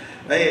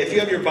Hey, if you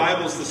have your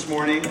Bibles this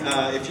morning,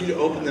 if you'd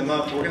open them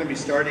up, we're going to be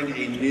starting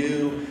a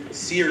new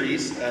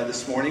series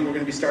this morning. We're going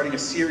to be starting a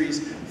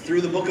series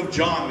through the book of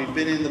John. We've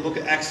been in the book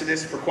of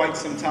Exodus for quite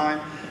some time,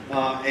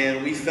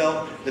 and we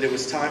felt that it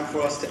was time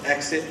for us to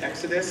exit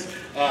Exodus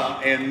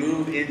and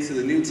move into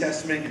the New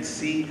Testament and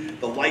see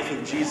the life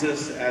of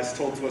Jesus as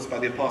told to us by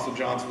the Apostle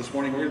John. So this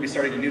morning we're going to be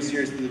starting a new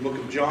series through the book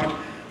of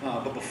John.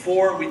 But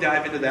before we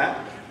dive into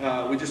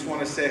that, we just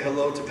want to say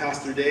hello to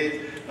Pastor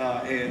Dave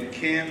and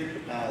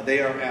Kim.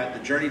 They are at the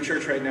Journey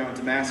Church right now in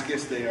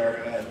Damascus. They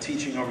are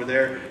teaching over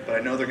there, but I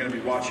know they're going to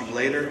be watching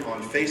later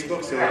on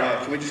Facebook. So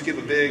can we just give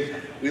a big,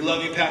 we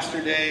love you,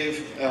 Pastor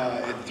Dave,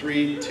 in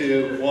 3,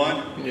 2,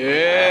 1.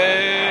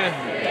 Yeah.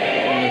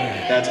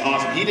 That's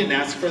awesome. He didn't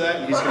ask for that,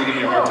 and he's going to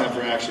give me a hard time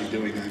for actually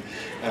doing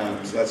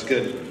that. So that's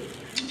good.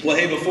 Well,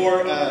 hey,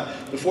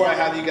 before I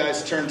have you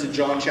guys turn to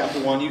John chapter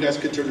 1, you guys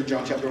could turn to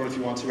John chapter 1 if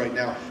you want to right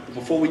now. But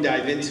before we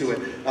dive into it,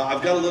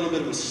 I've got a little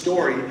bit of a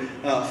story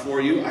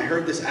for you. I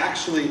heard this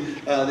actually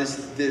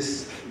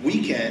this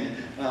weekend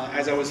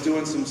as I was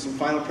doing some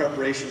final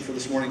preparation for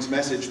this morning's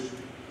message.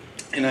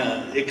 And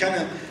it kind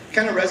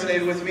of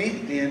resonated with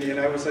me, and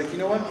I was like, you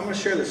know what, I'm going to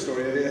share this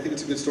story. I think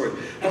it's a good story.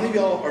 How many of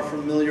y'all are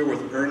familiar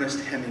with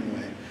Ernest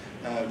Hemingway,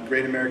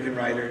 great American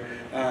writer?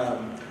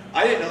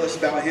 I didn't know this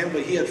about him,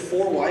 but he had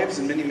 4 wives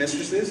and many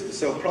mistresses,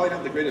 so probably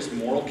not the greatest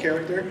moral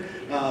character.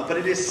 But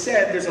it is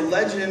said, there's a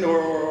legend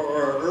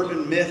or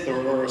urban myth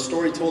or a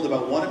story told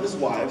about one of his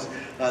wives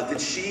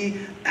that she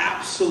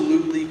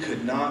absolutely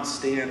could not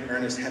stand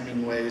Ernest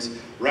Hemingway's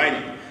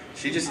writing.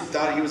 She just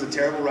thought he was a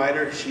terrible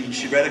writer.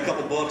 She read a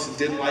couple books and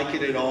didn't like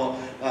it at all.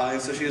 And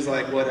so she was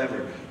like,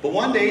 whatever. But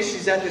one day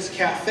she's at this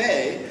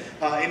cafe,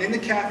 and in the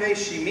cafe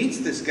she meets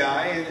this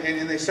guy,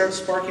 and they start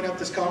sparking up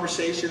this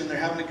conversation, and they're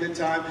having a good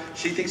time.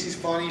 She thinks he's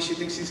funny, she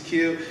thinks he's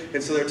cute,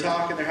 and so they're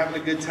talking, they're having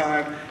a good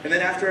time. And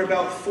then after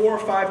about 4 or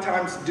 5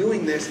 times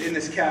doing this in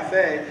this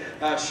cafe,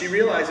 she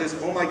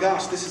realizes, oh my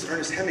gosh, this is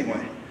Ernest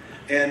Hemingway.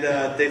 And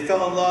they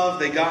fell in love,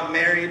 they got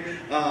married,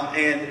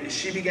 and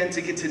she began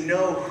to get to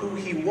know who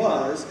he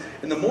was.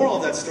 And the moral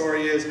of that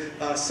story is,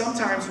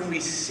 sometimes when we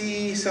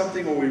see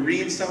something or we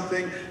read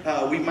something,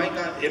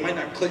 it might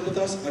not click with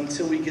us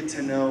until we get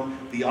to know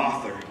the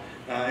author.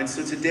 And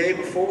so today,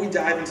 before we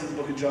dive into the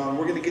book of John,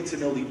 we're going to get to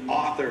know the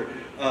author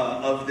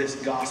of this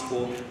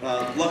gospel.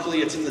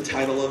 Luckily, it's in the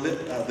title of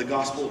it, the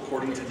gospel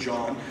according to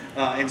John.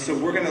 And so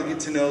we're going to get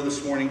to know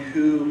this morning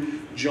who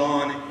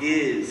John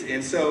is.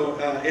 And so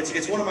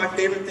it's one of my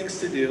favorite things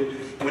to do.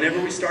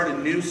 Whenever we start a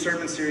new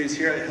sermon series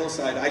here at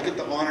Hillside, I get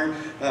the honor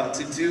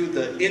to do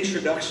the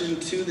introduction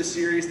to the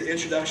series, the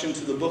introduction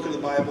to the book of the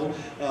Bible.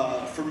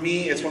 For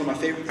me, it's one of my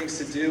favorite things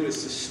to do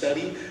is to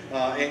study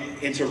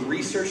and to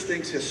research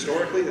things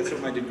historically. That's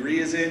what my degree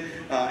is in.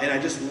 And I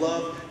just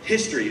love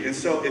history. And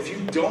so if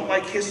you don't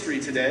like history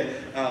today,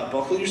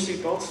 buckle your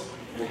seatbelts.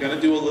 We're going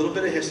to do a little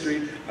bit of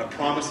history. I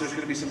promise there's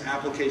going to be some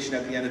application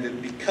at the end of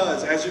it,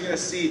 because as you're going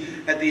to see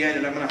at the end,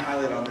 and I'm going to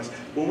highlight on this,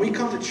 when we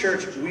come to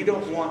church, we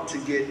don't want to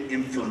get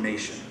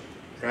information,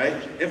 right?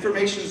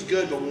 Information is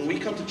good, but when we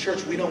come to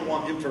church, we don't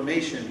want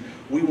information.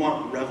 We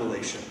want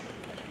revelation.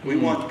 We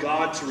want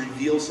God to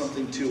reveal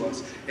something to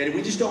us. And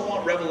we just don't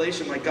want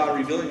revelation like God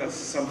revealing us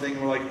something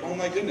and we're like, oh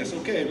my goodness,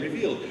 okay,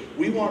 revealed.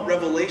 We want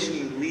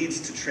revelation that leads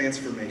to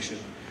transformation.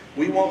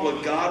 We want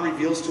what God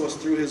reveals to us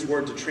through His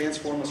Word to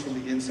transform us from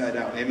the inside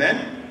out.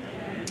 Amen?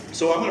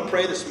 So I'm going to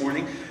pray this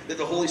morning that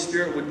the Holy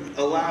Spirit would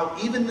allow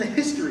even the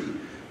history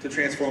to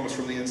transform us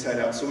from the inside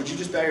out. So would you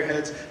just bow your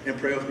heads and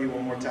pray with me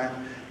one more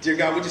time? Dear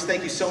God, we just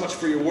thank you so much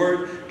for your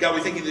word. God,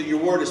 we thank you that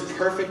your word is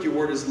perfect. Your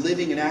word is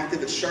living and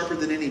active. It's sharper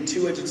than any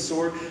two-edged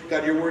sword.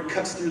 God, your word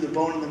cuts through the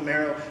bone and the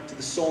marrow to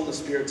the soul and the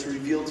spirit to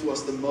reveal to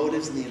us the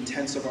motives and the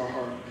intents of our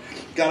heart.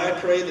 God, I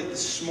pray that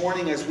this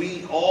morning as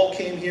we all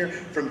came here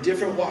from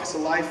different walks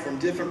of life, from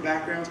different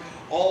backgrounds,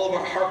 all of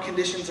our heart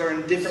conditions are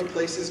in different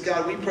places.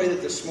 God, we pray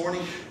that this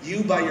morning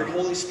you, by your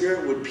Holy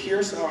Spirit, would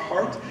pierce our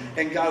heart.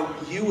 And God,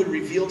 you would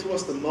reveal to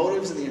us the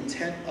motives and the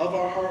intent of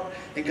our heart.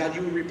 And God,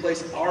 you would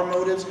replace our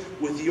motives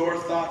with your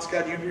thoughts.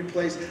 God, you'd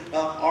replace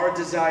our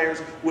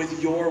desires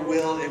with your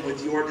will and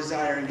with your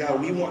desire. And God,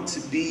 we want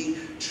to be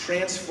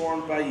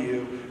transformed by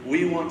you.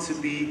 We want to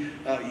be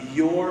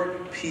your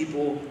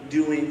people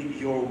doing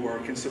your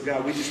work. And so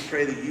God, we just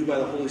pray that you, by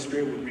the Holy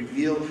Spirit, would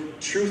reveal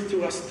truth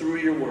to us through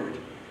your word.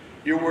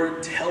 Your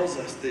word tells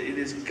us that it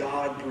is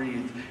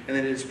God-breathed and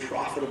that it is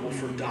profitable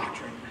for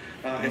doctrine.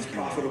 It's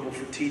profitable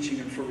for teaching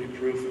and for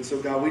reproof. And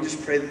so, God, we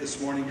just pray that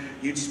this morning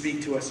you'd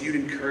speak to us, you'd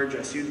encourage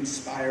us, you'd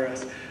inspire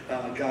us,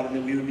 God, and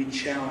that we would be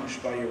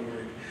challenged by your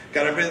word.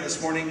 God, I pray that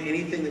this morning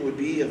anything that would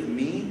be of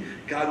me,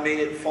 God, may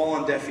it fall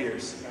on deaf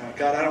ears.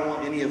 God, I don't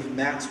want any of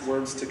Matt's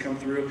words to come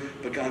through,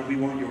 but God, we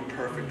want your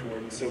perfect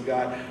word. And so,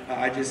 God,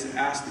 I just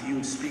ask that you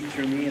would speak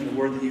through me and the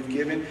word that you've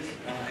given,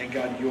 and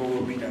God, your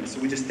will be done. So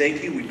we just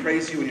thank you, we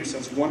praise you in your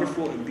son's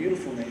wonderful and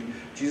beautiful name,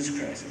 Jesus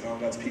Christ. And all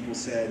God's people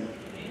said,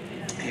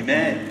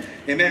 Amen.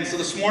 Amen. So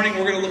this morning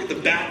we're going to look at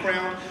the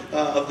background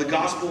of the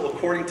gospel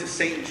according to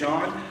St.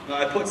 John.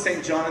 I put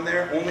St. John in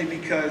there only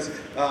because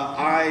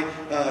I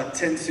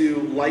tend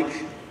to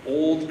like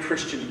old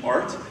Christian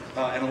art.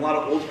 And a lot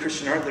of old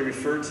Christian art, they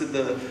refer to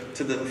the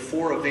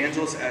four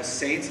evangelists as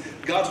saints.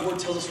 God's word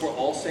tells us we're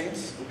all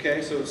saints,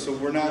 okay? So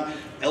we're not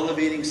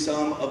elevating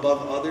some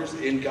above others.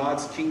 In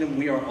God's kingdom,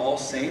 we are all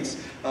saints.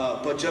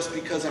 But just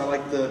because I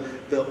like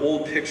the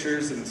old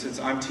pictures, and since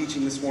I'm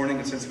teaching this morning,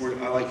 and since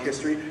I like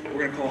history, we're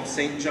going to call him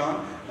Saint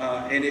John.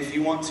 And if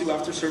you want to,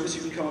 after service,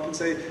 you can come up and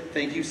say,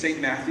 thank you, Saint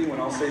Matthew, and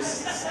I'll say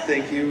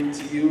thank you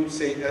to you,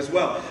 Saint, as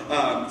well.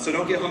 So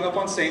don't get hung up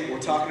on Saint.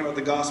 We're talking about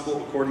the gospel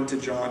according to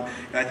John.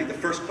 And I think the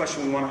first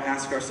question we want to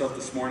ask ourselves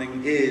this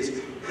morning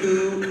is,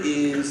 who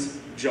is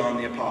John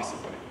the Apostle?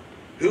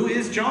 Who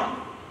is John?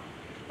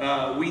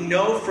 We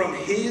know from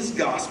his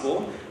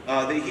gospel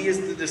that he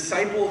is the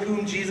disciple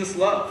whom Jesus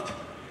loved.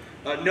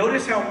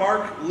 Notice how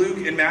Mark,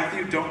 Luke, and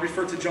Matthew don't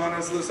refer to John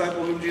as the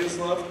disciple whom Jesus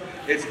loved.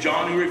 It's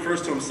John who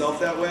refers to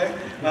himself that way.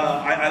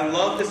 I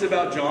love this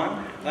about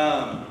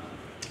John.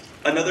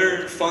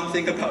 Another fun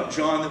thing about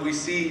John that we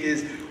see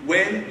is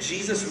when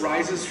Jesus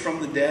rises from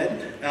the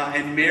dead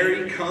and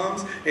Mary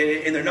comes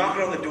and they're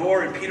knocking on the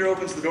door and Peter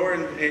opens the door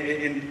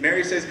and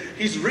Mary says,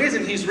 he's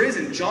risen, he's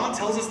risen. John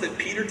tells us that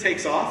Peter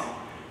takes off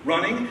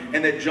running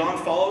and that John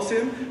follows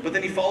him, but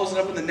then he follows it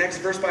up in the next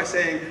verse by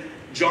saying,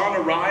 John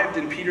arrived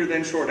and Peter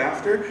then short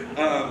after.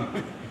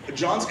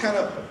 John's kind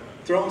of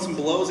throwing some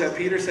blows at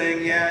Peter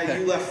saying, yeah,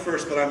 you left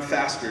first, but I'm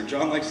faster.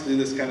 John likes to do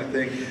this kind of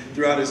thing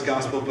throughout his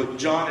gospel, but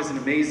John is an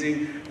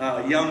amazing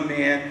young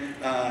man.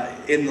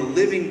 In the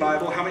Living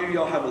Bible, how many of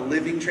y'all have a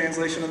Living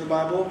translation of the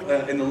Bible?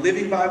 In the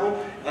Living Bible,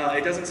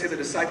 it doesn't say the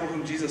disciple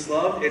whom Jesus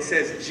loved. It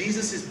says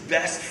Jesus'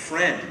 best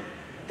friend.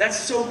 That's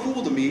so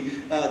cool to me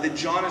that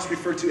John is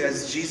referred to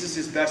as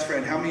Jesus' best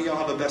friend. How many of y'all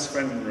have a best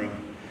friend in the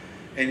room?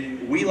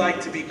 And we like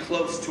to be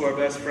close to our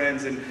best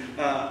friends. And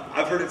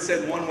I've heard it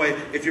said one way,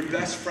 if your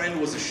best friend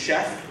was a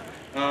chef,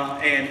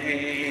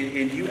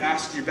 and you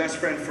asked your best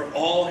friend for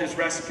all his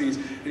recipes,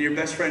 and your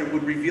best friend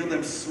would reveal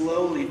them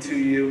slowly to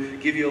you,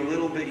 give you a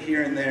little bit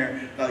here and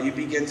there, you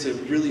begin to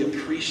really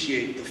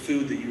appreciate the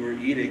food that you were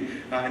eating.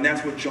 And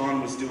that's what John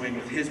was doing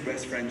with his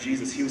best friend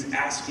Jesus. He was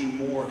asking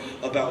more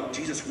about,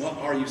 Jesus, what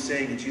are you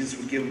saying? And Jesus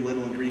would give him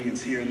little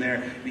ingredients here and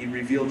there. And he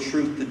revealed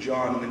truth to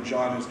John, and then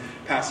John is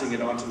passing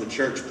it on to the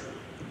church.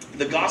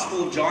 The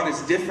Gospel of John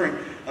is different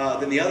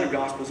than the other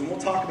Gospels, and we'll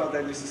talk about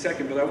that in just a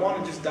second, but I want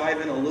to just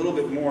dive in a little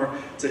bit more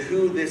to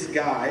who this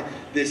guy,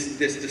 this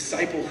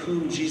disciple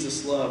whom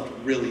Jesus loved,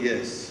 really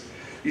is.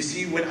 You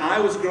see, when I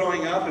was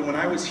growing up and when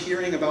I was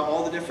hearing about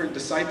all the different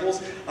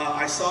disciples,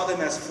 I saw them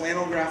as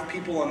flannel graph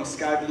people on a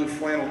sky blue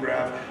flannel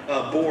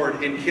graph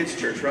board in kids'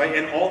 church, right?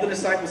 And all the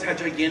disciples had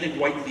gigantic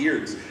white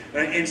beards.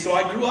 Right? And so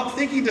I grew up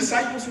thinking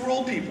disciples were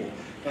old people.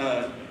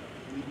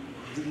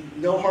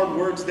 No hard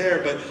words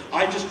there, but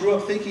I just grew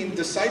up thinking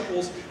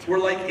disciples were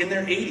like in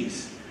their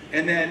 80s,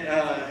 and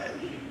that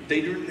they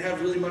didn't have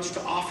really much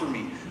to offer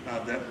me.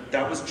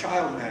 That was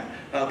child Matt.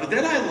 But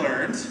then I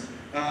learned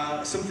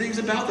some things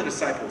about the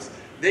disciples.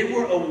 They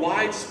were a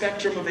wide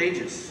spectrum of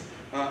ages.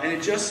 And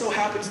it just so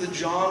happens that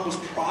John was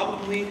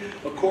probably,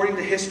 according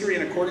to history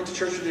and according to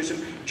church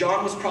tradition,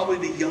 John was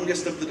probably the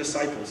youngest of the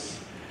disciples.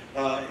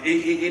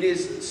 It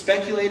is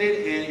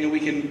speculated, and we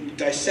can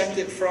dissect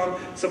it from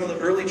some of the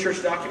early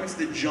church documents,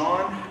 that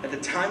John, at the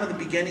time of the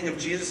beginning of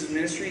Jesus'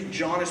 ministry,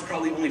 John is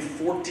probably only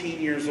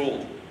 14 years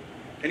old.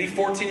 Any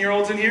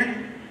 14-year-olds in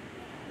here?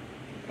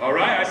 All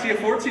right, I see a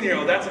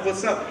 14-year-old. That's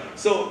what's up.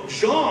 So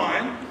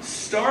John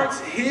starts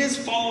his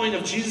following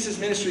of Jesus'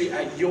 ministry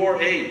at your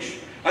age.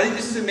 I think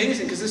this is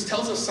amazing because this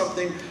tells us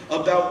something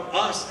about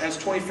us as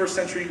 21st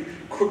century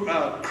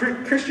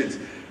Christians.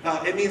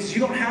 It means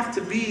you don't have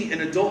to be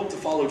an adult to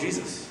follow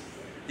Jesus.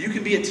 You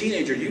can be a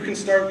teenager. You can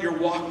start your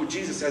walk with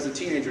Jesus as a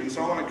teenager. And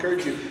so I want to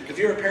encourage you, if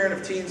you're a parent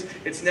of teens,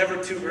 it's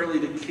never too early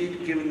to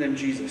keep giving them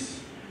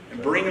Jesus.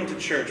 And bring them to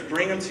church.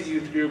 Bring them to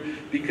youth group,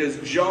 because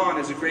John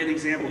is a great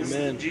example.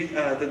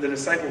 The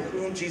disciple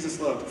whom Jesus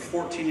loved, a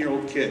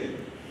 14-year-old kid.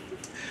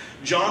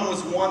 John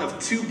was one of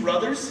two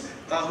brothers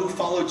who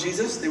followed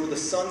Jesus. They were the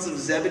sons of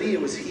Zebedee.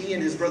 It was he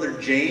and his brother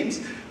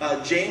James.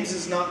 James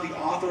is not the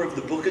author of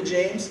the book of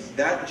James.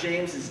 That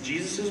James is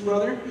Jesus'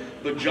 brother.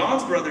 But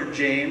John's brother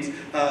James,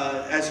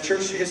 as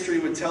church history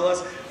would tell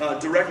us,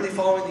 directly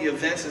following the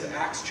events of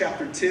Acts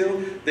chapter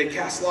 2, they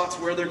cast lots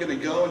where they're going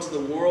to go into the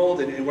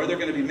world and where they're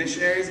going to be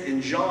missionaries.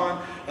 And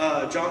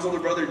John's older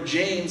brother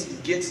James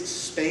gets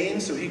Spain.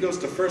 So he goes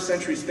to first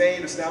century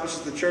Spain,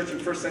 establishes the church in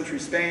first century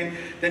Spain.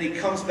 Then he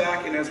comes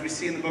back, and as we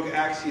see in the book of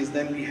Acts, he is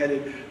then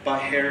beheaded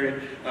by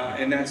Herod,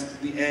 and that's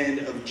the end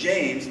of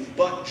James.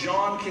 But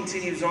John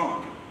continues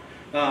on.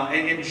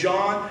 And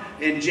John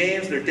and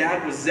James, their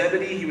dad was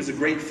Zebedee. He was a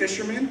great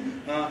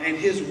fisherman. And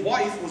his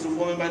wife was a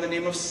woman by the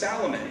name of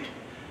Salome.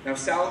 Now,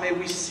 Salome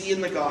we see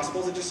in the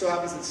Gospels. It just so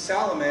happens that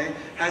Salome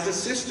has a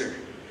sister.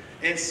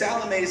 And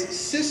Salome's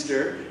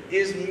sister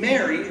is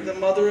Mary, the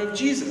mother of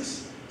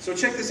Jesus. So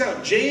check this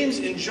out. James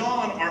and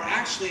John are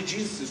actually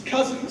Jesus'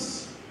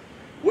 cousins,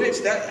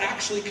 which that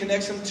actually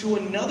connects him to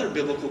another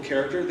biblical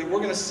character that we're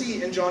going to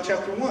see in John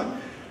chapter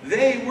 1.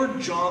 they were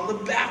John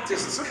the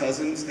Baptist's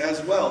cousins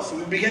as well. So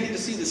we're beginning to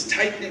see this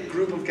tight-knit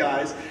group of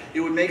guys. It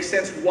would make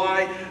sense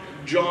why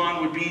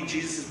John would be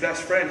Jesus'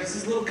 best friend. He's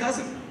his little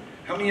cousin.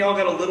 How many of y'all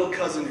got a little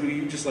cousin who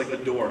you just like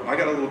adore? I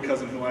got a little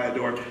cousin who I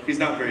adore. He's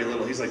not very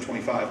little. He's like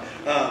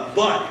 25.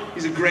 But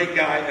he's a great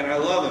guy, and I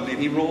love him.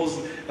 And he rolls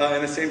in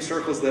the same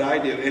circles that I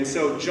do. And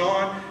so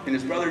John and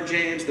his brother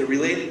James, they're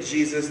related to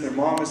Jesus. Their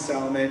mom is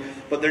Salome.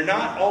 But they're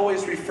not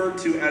always referred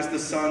to as the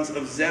sons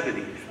of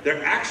Zebedee.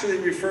 They're actually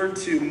referred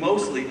to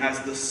mostly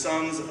as the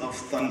sons of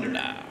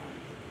thunder.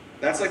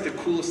 That's like the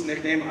coolest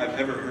nickname I've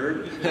ever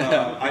heard.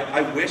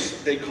 I wish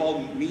they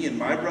called me and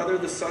my brother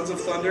the Sons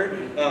of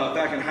Thunder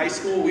back in high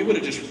school. We would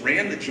have just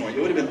ran the joint.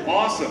 It would have been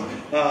awesome.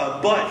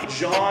 But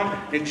John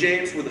and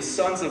James were the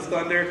Sons of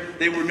Thunder.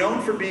 They were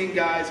known for being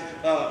guys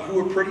who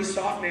were pretty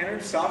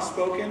soft-mannered,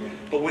 soft-spoken.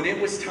 But when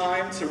it was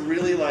time to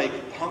really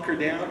like hunker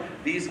down,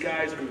 these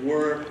guys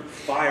were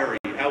fiery.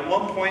 At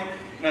one point,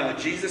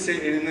 Jesus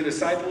and the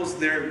disciples,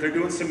 they're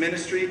doing some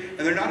ministry,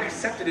 and they're not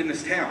accepted in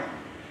this town.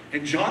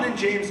 And John and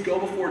James go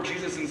before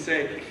Jesus and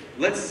say,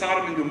 let's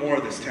Sodom and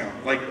Gomorrah this town.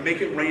 Like, make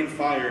it rain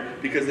fire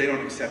because they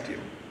don't accept you.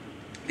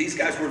 These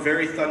guys were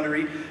very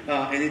thundery,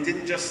 and it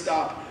didn't just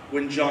stop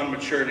when John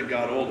matured and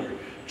got older.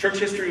 Church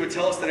history would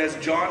tell us that as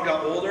John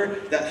got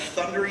older, that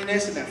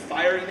thunderiness and that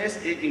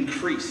fieriness, it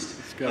increased.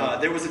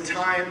 There was a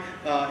time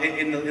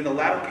in the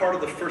latter part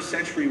of the first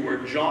century where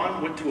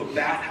John went to a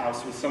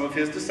bathhouse with some of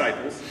his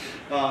disciples.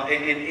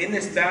 And in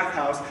this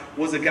bathhouse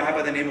was a guy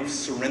by the name of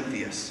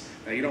Cerinthius.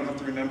 Now, you don't have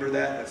to remember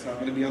that. That's not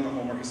going to be on the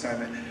homework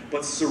assignment.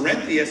 But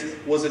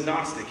Cerinthius was a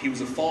Gnostic. He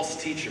was a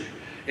false teacher.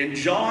 And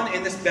John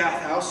in this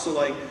bathhouse, so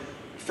like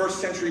first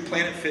century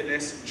Planet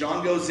Fitness,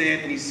 John goes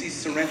in and he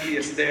sees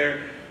Cerinthius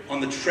there on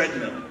the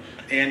treadmill.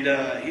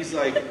 And he's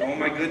like, oh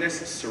my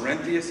goodness,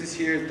 Cerinthius is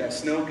here.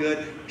 That's no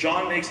good.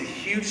 John makes a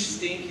huge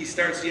stink. He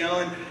starts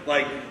yelling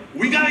like,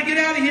 we got to get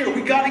out of here.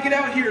 We got to get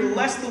out here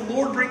lest the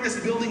Lord bring this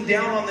building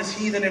down on this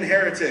heathen and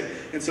heretic.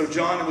 And so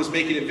John was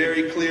making it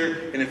very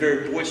clear in a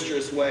very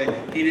boisterous way.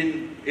 He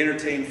didn't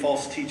entertain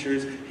false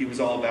teachers. He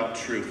was all about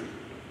truth.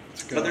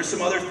 But there's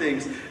some other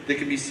things that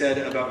can be said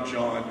about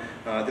John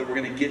that we're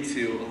going to get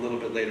to a little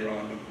bit later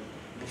on.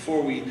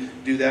 Before we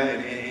do that,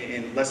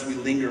 and unless we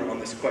linger on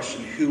this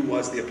question, who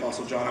was the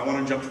Apostle John, I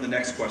want to jump to the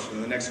next question.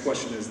 And the next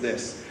question is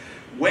this.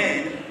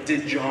 When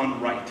did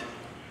John write?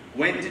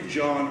 When did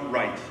John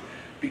write?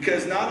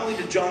 Because not only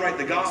did John write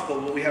the gospel,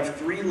 but we have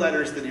 3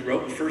 letters that he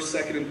wrote,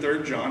 1st, 2nd, and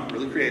 3rd John,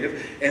 really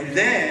creative. And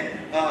then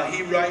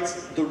he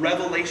writes the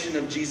revelation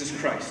of Jesus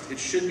Christ. It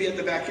should be at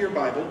the back of your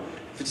Bible.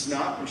 If it's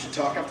not, we should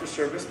talk after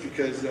service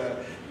because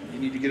you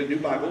need to get a new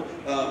Bible.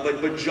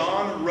 But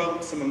John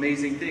wrote some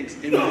amazing things.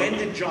 And when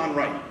did John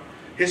write?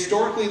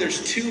 Historically,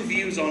 there's 2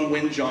 views on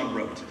when John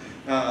wrote.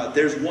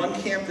 There's one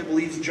camp that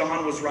believes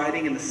John was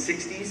writing in the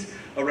 60s,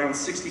 around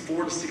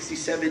 64 to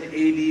 67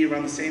 AD,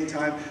 around the same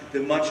time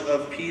that much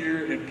of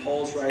Peter and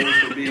Paul's writings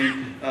were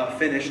being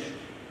finished.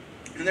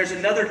 And there's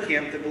another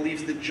camp that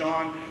believes that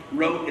John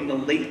wrote in the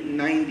late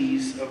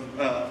 90s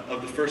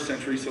of the first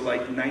century, so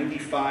like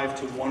 95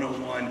 to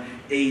 101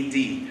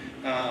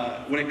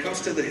 AD. When it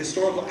comes to the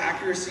historical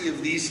accuracy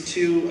of these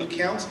 2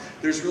 accounts,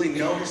 there's really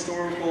no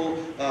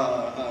historical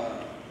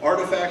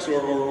artifacts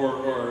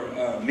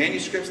or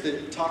manuscripts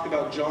that talk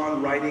about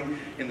John writing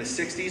in the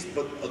 60s,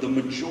 but the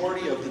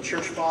majority of the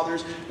church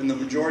fathers and the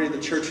majority of the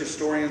church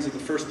historians of the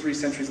first 3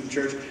 centuries of the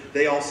church,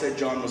 they all said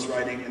John was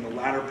writing in the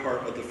latter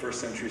part of the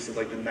first century, so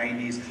like the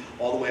 90s,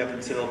 all the way up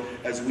until,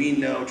 as we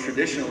know,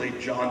 traditionally,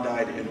 John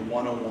died in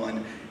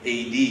 101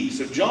 AD.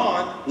 So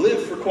John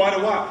lived for quite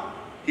a while.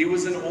 He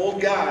was an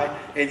old guy,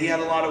 and he had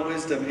a lot of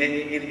wisdom.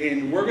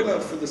 And we're going to,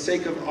 for the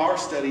sake of our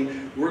study,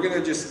 we're going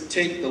to just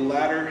take the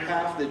latter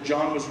half that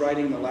John was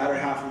writing in the latter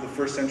half of the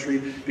first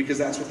century, because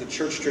that's what the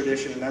church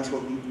tradition and that's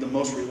what the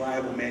most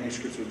reliable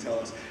manuscripts would tell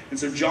us. And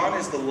so John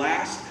is the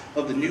last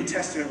of the New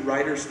Testament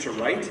writers to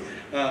write.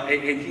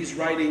 And he's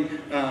writing,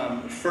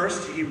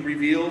 first he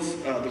reveals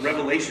the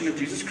revelation of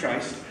Jesus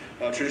Christ.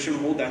 Tradition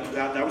would hold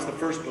that was the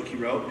first book he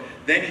wrote.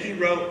 Then he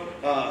wrote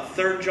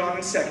 3rd John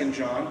and 2nd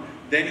John.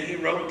 Then he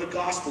wrote the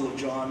Gospel of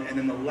John, and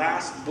then the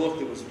last book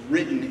that was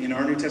written in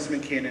our New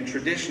Testament canon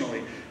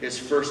traditionally is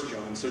 1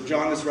 John. So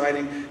John is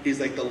writing,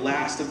 he's like the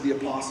last of the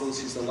apostles,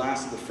 he's the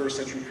last of the first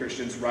century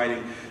Christians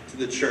writing to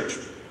the church.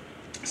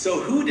 So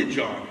who did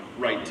John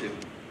write to?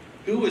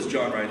 Who was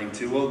John writing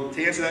to? Well,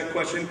 to answer that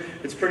question,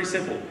 it's pretty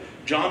simple.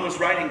 John was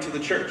writing to the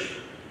church.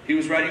 He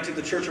was writing to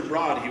the church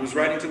abroad. He was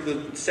writing to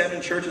the 7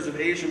 churches of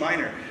Asia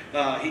Minor.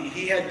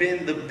 He had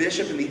been the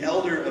bishop and the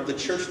elder of the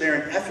church there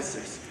in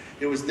Ephesus.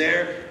 It was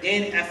there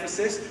in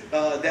Ephesus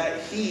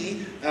that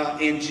he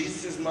and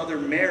Jesus' mother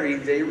Mary,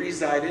 they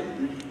resided.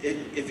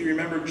 If you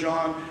remember,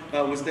 John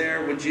was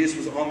there when Jesus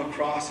was on the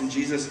cross, and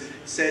Jesus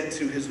said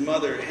to his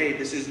mother, hey,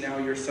 this is now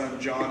your son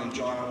John, and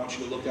John, I want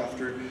you to look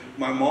after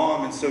my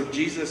mom. And so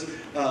Jesus'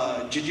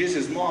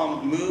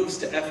 mom moves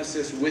to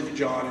Ephesus with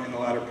John in the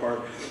latter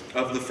part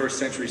of the first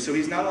century. So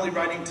he's not only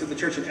writing to the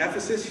church in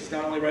Ephesus, he's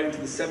not only writing to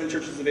the 7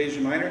 churches of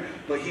Asia Minor,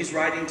 but he's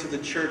writing to the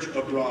church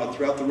abroad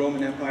throughout the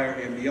Roman Empire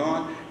and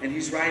beyond. And And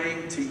he's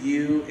writing to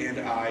you and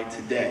I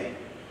today.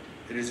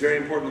 It is very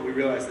important that we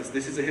realize this.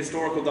 This is a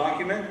historical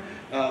document,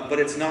 but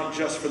it's not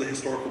just for the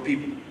historical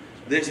people.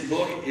 This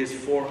book is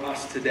for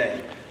us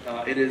today.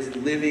 It is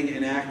living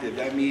and active.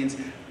 That means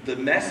the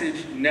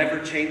message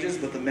never changes,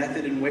 but the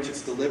method in which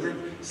it's delivered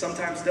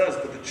sometimes does,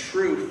 but the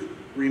truth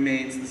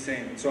remains the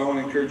same. So I want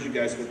to encourage you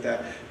guys with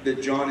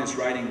that John is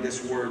writing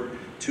this word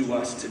to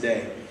us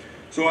today.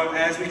 So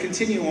as we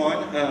continue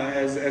on,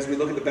 as we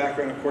look at the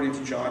background according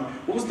to John,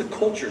 what was the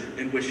culture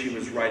in which he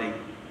was writing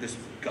this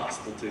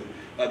gospel to?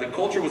 The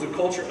culture was a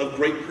culture of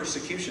great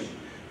persecution.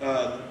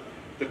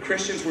 The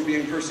Christians were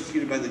being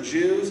persecuted by the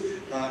Jews,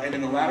 and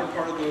in the latter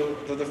part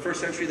of the first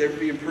century, they were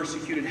being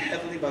persecuted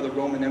heavily by the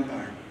Roman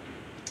Empire.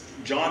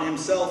 John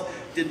himself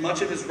did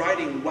much of his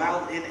writing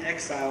while in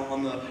exile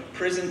on the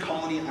prison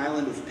colony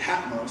island of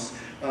Patmos,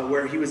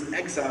 where he was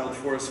exiled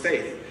for his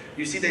faith.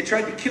 You see, they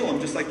tried to kill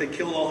him just like they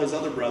killed all his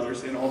other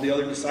brothers and all the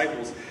other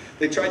disciples.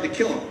 They tried to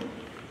kill him.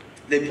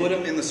 They put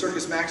him in the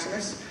Circus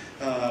Maximus,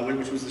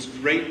 which was this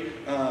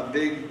great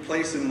big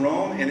place in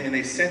Rome, and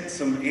they sent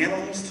some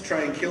animals to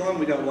try and kill him.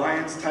 We got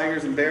lions,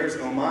 tigers, and bears,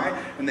 oh my,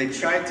 and they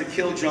tried to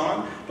kill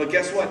John, but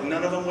guess what?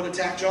 None of them would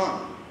attack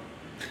John.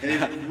 And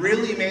it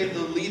really made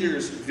the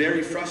leaders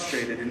very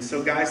frustrated. And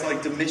so guys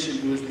like Domitian,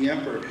 who was the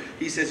emperor,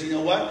 he says, you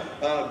know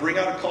what? Bring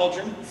out a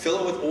cauldron, fill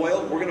it with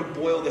oil, we're going to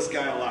boil this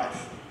guy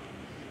alive.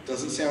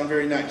 Doesn't sound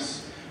very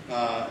nice.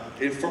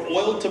 For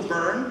oil to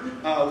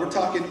burn, we're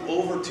talking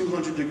over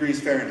 200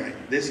 degrees Fahrenheit.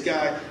 This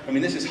guy,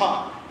 this is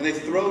hot. And they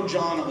throw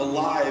John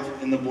alive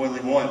in the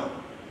boiling oil.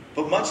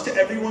 But much to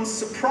everyone's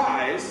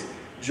surprise,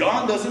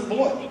 John doesn't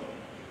boil.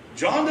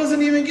 John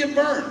doesn't even get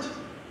burned.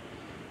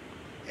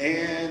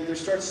 And there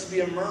starts to be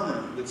a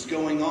murmur that's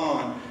going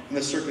on in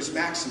the Circus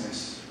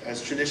Maximus.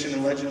 As tradition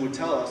and legend would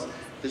tell us,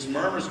 this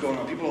murmur's going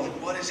on. People are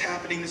like, what is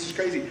happening? This is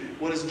crazy.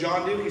 What does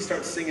John do? He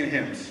starts singing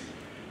hymns.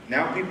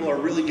 Now people are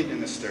really getting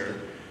in the stir.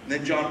 And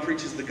then John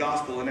preaches the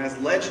gospel. And as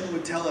legend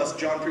would tell us,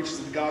 John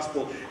preaches the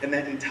gospel, and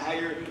that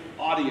entire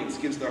audience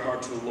gives their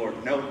heart to the Lord.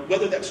 Now,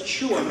 whether that's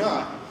true or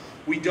not,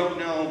 we don't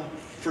know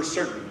for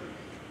certain.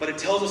 But it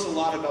tells us a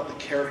lot about the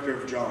character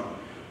of John.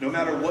 No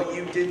matter what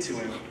you did to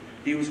him,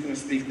 he was going to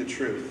speak the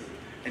truth.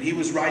 And he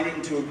was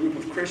writing to a group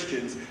of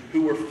Christians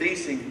who were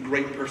facing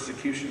great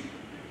persecution.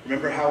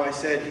 Remember how I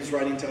said he's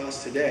writing to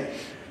us today.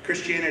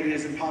 Christianity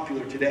isn't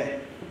popular today.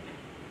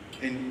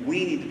 And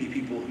we need to be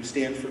people who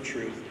stand for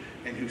truth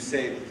and who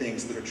say the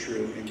things that are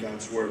true in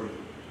God's word.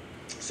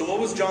 So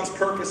what was John's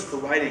purpose for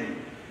writing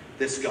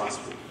this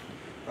gospel?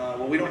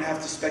 Well, we don't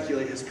have to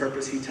speculate his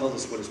purpose. He tells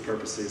us what his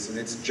purpose is. And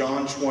it's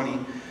John 20,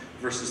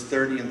 verses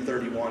 30 and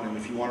 31. And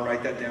if you want to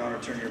write that down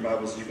or turn your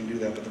Bibles, you can do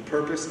that. But the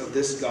purpose of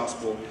this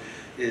gospel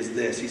is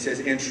this. He says,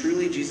 and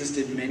truly Jesus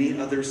did many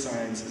other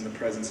signs in the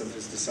presence of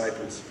his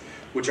disciples,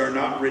 which are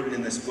not written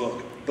in this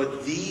book.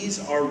 But these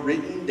are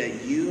written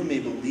that you may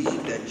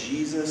believe that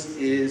Jesus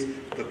is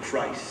the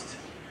Christ,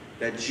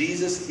 that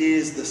Jesus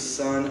is the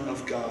Son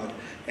of God,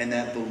 and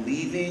that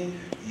believing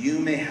you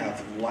may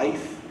have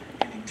life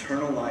and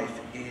eternal life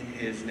in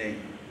his name.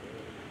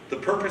 The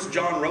purpose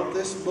John wrote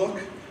this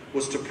book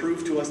was to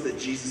prove to us that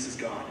Jesus is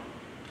God.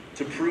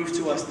 To prove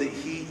to us that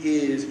he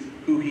is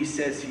who he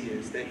says he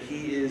is. That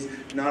he is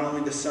not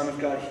only the Son of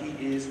God,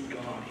 he is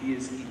God. He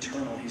is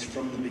eternal. He's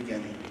from the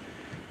beginning.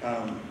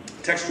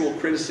 Textual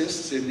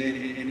criticists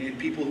and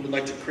people who would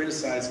like to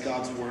criticize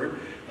God's word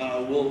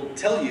will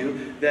tell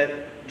you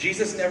that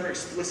Jesus never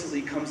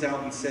explicitly comes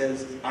out and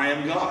says, I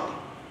am God.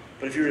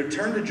 But if you were to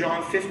turn to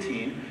John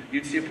 15,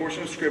 you'd see a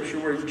portion of scripture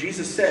where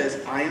Jesus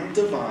says, I am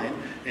divine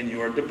and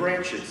you are the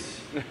branches.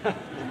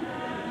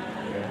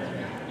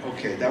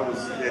 Okay,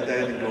 that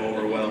didn't go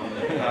over well.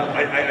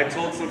 I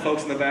told some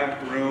folks in the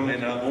back room,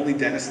 and only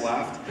Dennis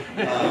laughed.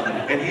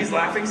 And he's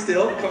laughing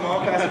still. Come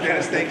on, Pastor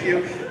Dennis, thank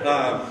you.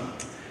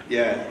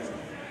 Yeah.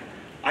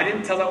 I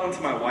didn't tell that one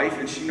to my wife,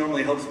 and she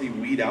normally helps me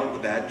weed out the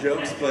bad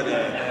jokes, but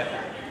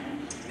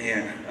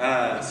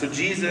so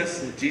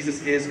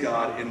Jesus is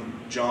God, and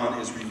John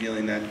is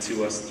revealing that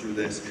to us through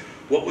this.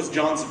 What was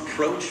John's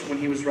approach when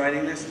he was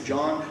writing this?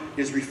 John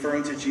is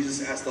referring to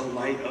Jesus as the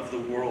light of the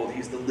world.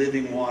 He's the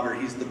living water.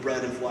 He's the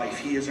bread of life.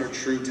 He is our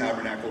true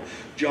tabernacle.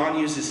 John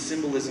uses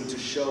symbolism to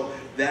show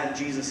that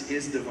Jesus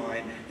is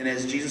divine. And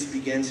as Jesus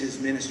begins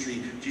his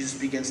ministry, Jesus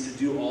begins to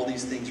do all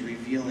these things,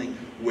 revealing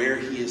where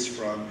he is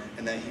from,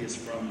 and that he is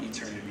from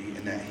eternity,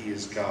 and that he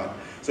is God.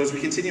 So as we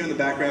continue in the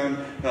background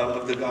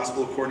of the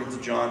gospel according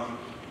to John,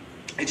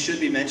 it should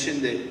be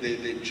mentioned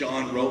that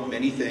John wrote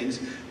many things,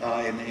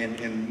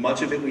 and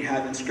much of it we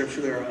have in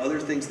Scripture. There are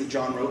other things that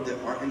John wrote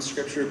that aren't in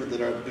Scripture, but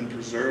that have been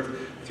preserved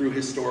through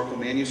historical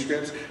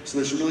manuscripts. So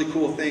there's some really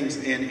cool things.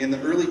 And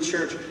the early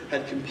church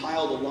had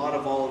compiled a lot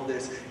of all of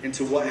this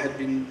into what had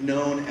been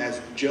known as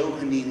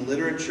Johannine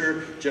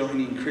literature,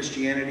 Johannine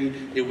Christianity.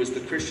 It was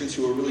the Christians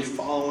who were really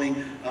following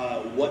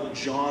what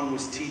John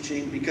was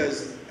teaching,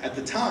 because at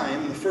the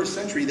time, in the first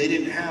century, they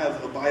didn't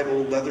have a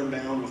Bible leather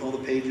bound with all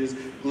the pages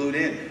glued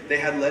in. They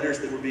had letters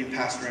that were being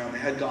passed around. They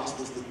had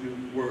gospels that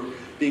were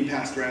being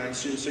passed around. And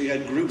so you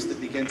had groups that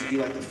began to be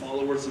like the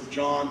followers of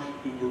John,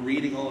 who were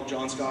reading all of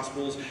John's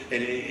gospels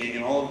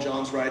and all of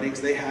John's writings.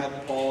 They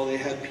had Paul, they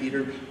had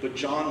Peter, but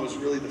John was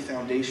really the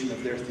foundation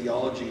of their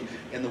theology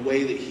and the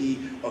way that he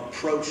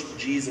approached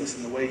Jesus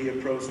and the way he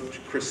approached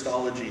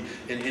Christology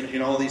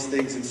and all these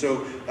things. And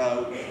so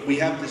we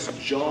have this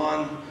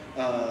John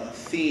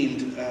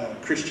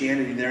themed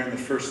Christianity there in the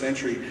first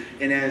century.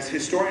 And as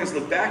historians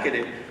look back at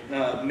it,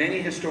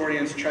 many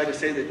historians try to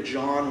say that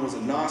John was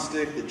a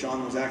Gnostic, that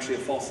John was actually a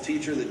false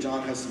teacher, that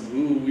John has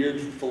some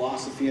weird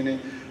philosophy in it.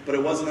 But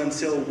it wasn't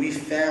until we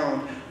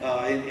found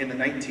in the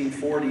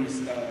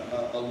 1940s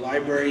a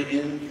library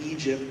in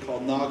Egypt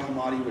called Nag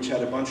Hammadi, which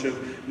had a bunch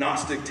of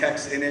Gnostic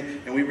texts in it,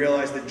 and we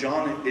realized that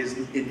John is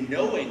in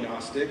no way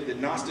Gnostic, that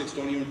Gnostics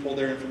don't even pull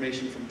their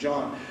information from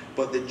John,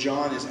 but that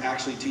John is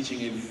actually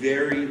teaching a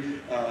very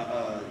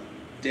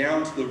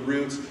down to the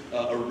roots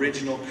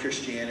original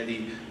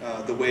Christianity,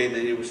 the way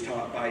that it was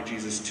taught by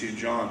Jesus to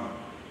John.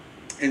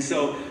 And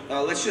so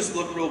let's just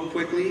look real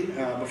quickly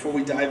before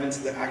we dive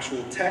into the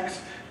actual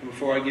text. And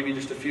before I give you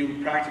just a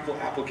few practical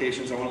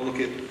applications, I want to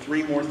look at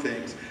three more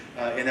things.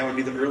 And that would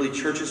be the early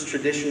church's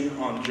tradition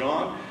on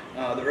John.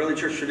 The early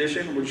church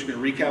tradition, we're just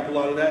going to recap a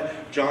lot of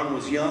that. John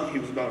was young. He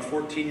was about a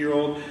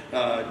 14-year-old.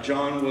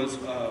 John was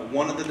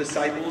one of the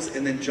disciples,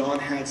 and then John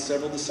had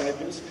several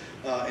disciples.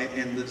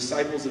 And the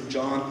disciples of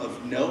John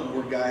of note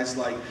were guys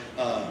like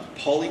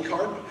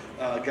Polycarp,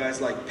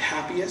 guys like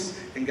Papias,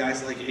 and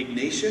guys like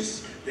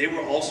Ignatius. They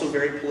were also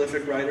very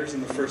prolific writers in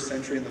the first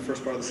century and the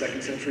first part of the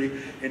second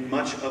century. And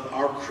much of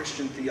our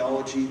Christian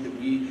theology that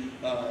we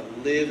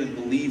live and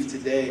believe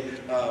today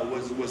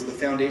was the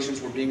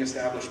foundations were being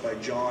established by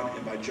John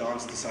and by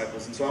John's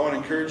disciples. And so I want to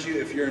encourage you,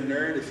 if you're a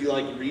nerd, if you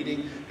like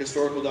reading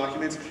historical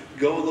documents,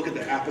 go look at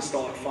the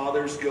Apostolic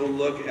Fathers. Go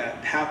look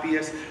at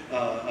Papias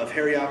of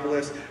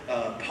Hierapolis,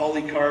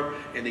 Polycarp,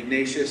 and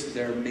Ignatius.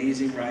 They're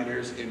amazing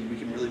writers, and we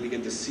can really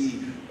begin to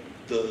see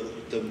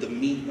the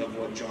meat of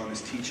what John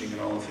is teaching in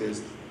all of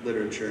his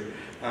literature.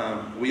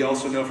 We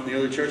also know from the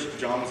early church,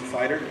 John was a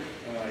fighter.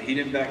 He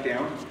didn't back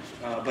down.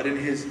 But in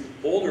his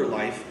older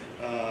life,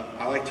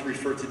 I like to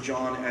refer to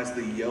John as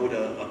the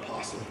Yoda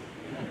apostle.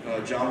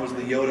 John was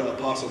the Yoda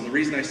apostle. And the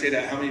reason I say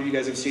that, how many of you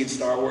guys have seen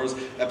Star Wars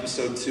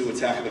Episode 2,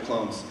 Attack of the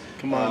Clones?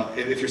 Come on.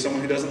 If you're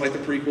someone who doesn't like the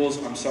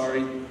prequels, I'm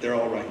sorry, they're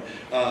all right.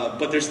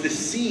 But there's this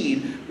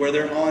scene where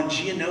they're on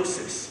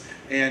Geonosis.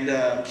 And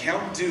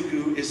Count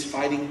Dooku is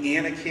fighting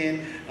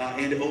Anakin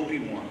and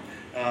Obi-Wan.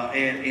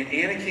 And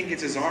Anakin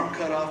gets his arm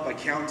cut off by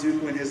Count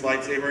Dooku and his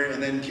lightsaber,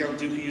 and then Count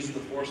Dooku uses the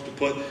Force to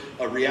put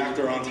a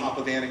reactor on top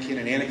of Anakin,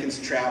 and Anakin's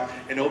trapped,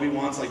 and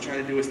Obi-Wan's like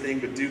trying to do his thing,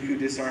 but Dooku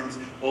disarms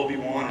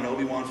Obi-Wan, and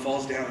Obi-Wan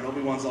falls down, and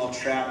Obi-Wan's all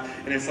trapped,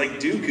 and it's like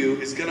Dooku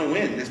is going to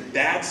win. This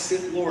bad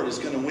Sith Lord is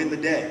going to win the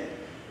day.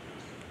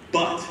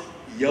 But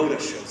Yoda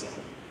shows up,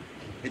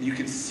 and you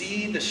can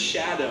see the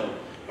shadow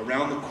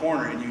around the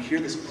corner, and you hear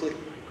this click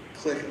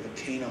of a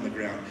cane on the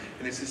ground,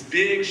 and it's this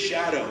big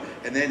shadow,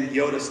 and then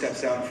Yoda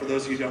steps out. And for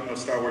those of you who don't know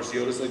Star Wars,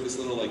 Yoda's like this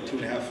little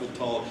 2.5 foot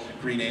tall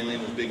green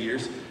alien with big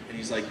ears, and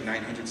he's like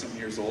 900 something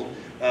years old.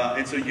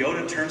 And so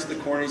Yoda turns to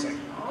the corner, he's like,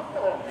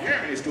 oh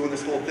yeah, he's doing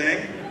this whole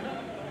thing,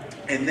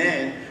 and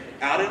then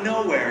out of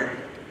nowhere,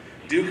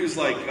 Dooku's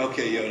like,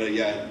 okay Yoda,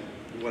 yeah,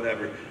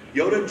 whatever.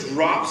 Yoda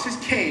drops his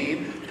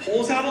cane,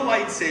 pulls out a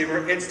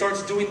lightsaber, and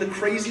starts doing the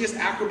craziest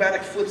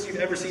acrobatic flips you've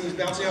ever seen. He's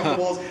bouncing off the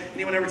walls.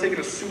 Anyone ever taken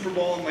a Super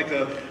Bowl in like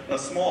a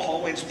small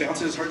hallway and just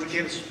bounces as hard as he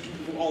can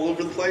all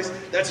over the place?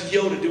 That's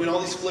Yoda doing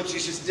all these flips.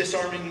 He's just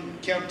disarming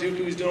Count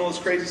Dooku. He's doing all this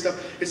crazy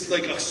stuff. It's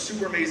like a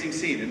super amazing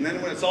scene. And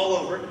then when it's all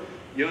over,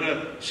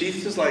 Yoda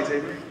sheaths his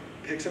lightsaber,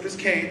 picks up his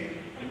cane,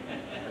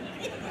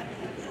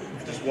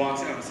 and just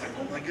walks out. It's like,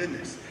 oh my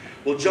goodness.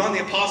 Well, John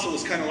the Apostle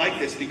was kind of like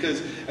this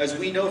because, as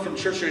we know from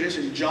church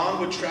tradition, John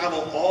would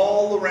travel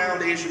all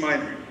around Asia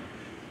Minor.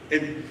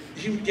 And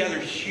he would gather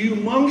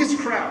humongous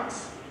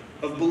crowds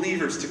of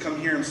believers to come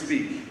hear him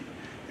speak.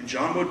 And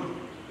John would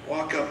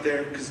walk up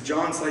there, because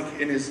John's like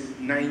in his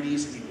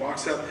 90s, and he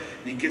walks up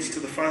and he gets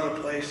to the front of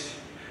the place.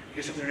 He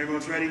gets up there and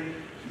everyone's ready.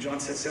 And John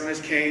sets down his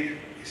cane.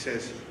 He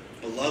says,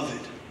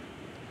 "Beloved,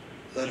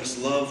 let us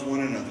love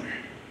one another,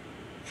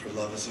 for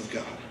love is of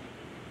God."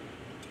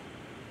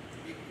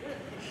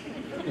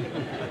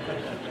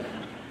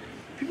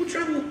 People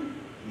travel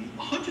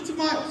hundreds of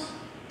miles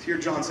to hear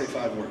John say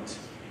 5 words.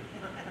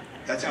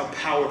 That's how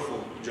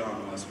powerful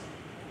John was.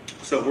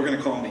 So we're going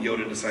to call him the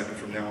Yoda disciple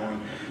from now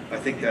on. I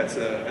think that's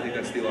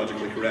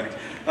theologically correct.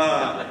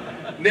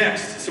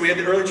 Next, so we had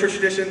the early church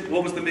tradition.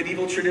 What was the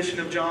medieval tradition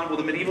of John? Well,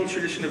 the medieval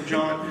tradition of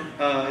John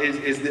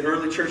is the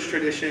early church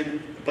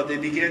tradition, but they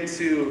began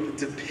to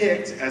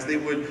depict, as they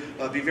would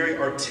be very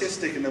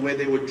artistic in the way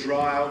they would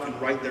draw out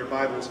and write their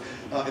Bibles.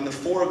 And the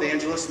 4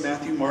 evangelists,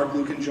 Matthew, Mark,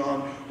 Luke, and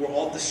John, were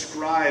all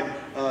described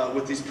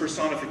with these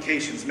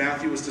personifications.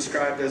 Matthew was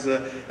described as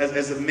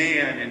a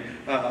man,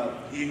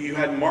 and you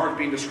had Mark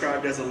being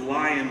described as a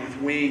lion with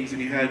wings,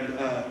 and you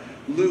had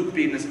Luke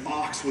being this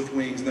ox with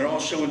wings, and they're all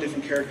showing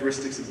different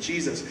characteristics of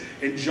Jesus.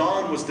 And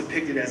John was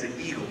depicted as an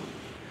eagle.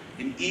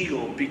 An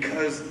eagle,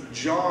 because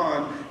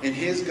John, in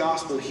his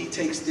gospel, he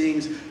takes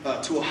things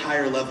to a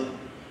higher level.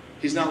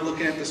 He's not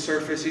looking at the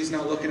surface. He's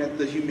not looking at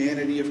the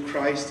humanity of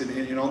Christ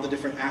and all the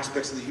different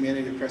aspects of the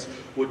humanity of Christ.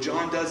 What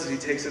John does is he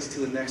takes us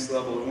to the next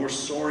level, and we're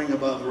soaring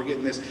above. We're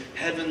getting this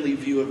heavenly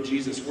view of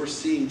Jesus. We're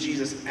seeing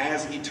Jesus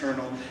as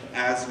eternal,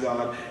 as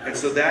God. And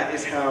so that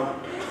is how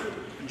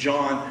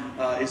John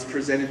is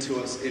presented to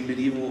us in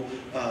medieval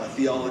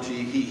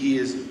theology. He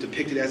is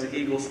depicted as an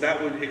eagle, so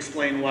that would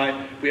explain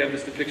why we have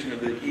this depiction of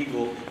the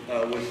eagle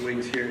with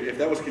wings here. If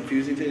that was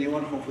confusing to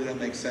anyone, hopefully that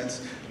makes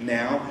sense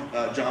now.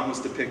 John was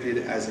depicted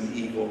as an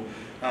eagle.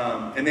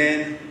 And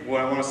then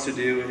what I want us to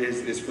do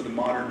is for the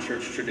modern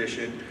church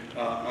tradition,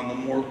 on the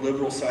more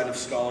liberal side of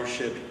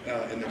scholarship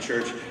in the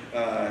church,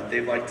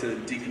 they like to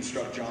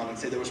deconstruct John and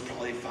say there was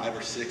probably 5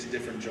 or 6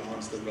 different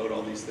Johns that wrote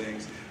all these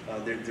things.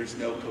 There's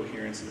no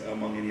coherence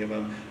among any of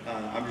them.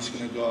 I'm just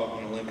going to go out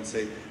on a limb and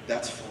say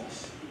that's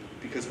false.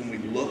 Because when we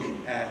look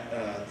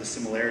at the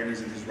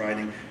similarities in his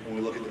writing, when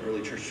we look at the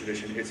early church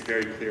tradition, it's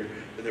very clear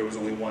that there was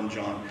only one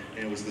John,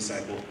 and it was the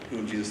disciple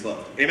whom Jesus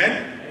loved.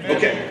 Amen? Amen.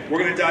 Okay, we're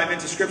going to dive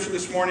into Scripture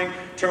this morning.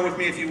 Turn with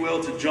me, if you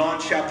will, to John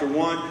chapter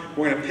 1.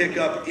 We're going to pick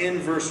up in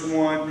verse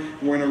 1,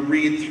 and we're going to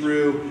read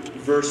through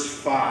verse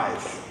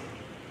 5.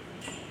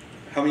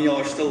 How many of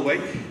y'all are still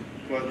awake?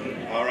 What?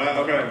 All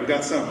right, we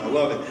got some. I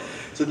love it.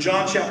 So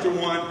John chapter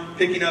 1,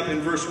 picking up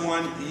in verse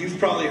 1, you've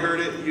probably heard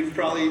it. You've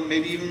probably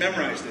maybe even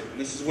memorized it. And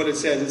this is what it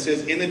says. It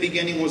says, in the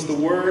beginning was the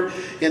Word,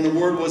 and the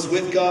Word was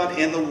with God,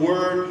 and the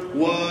Word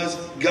was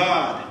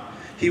God.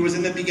 He was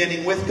in the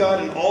beginning with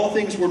God, and all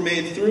things were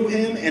made through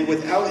him, and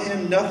without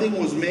him nothing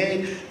was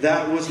made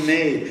that was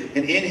made.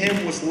 And in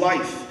him was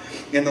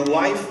life, and the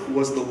life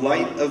was the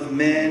light of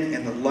men,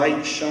 and the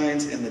light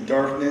shines in the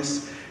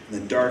darkness,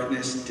 and the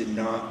darkness did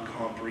not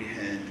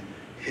comprehend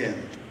him.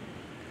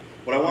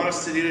 What I want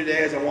us to do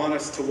today is I want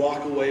us to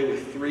walk away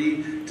with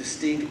 3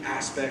 distinct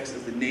aspects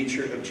of the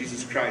nature of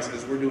Jesus Christ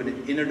as we're doing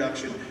an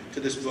introduction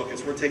to this book,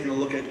 as we're taking a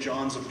look at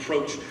John's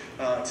approach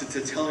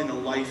to telling the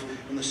life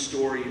and the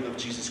story of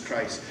Jesus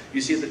Christ.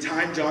 You see, at the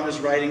time John is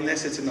writing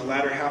this, it's in the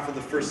latter half of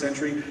the 1st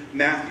century.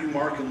 Matthew,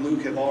 Mark, and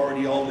Luke have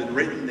already all been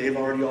written. They've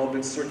already all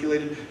been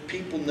circulated.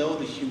 People know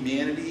the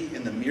humanity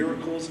and the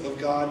miracles of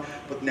God,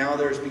 but now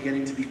there's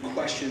beginning to be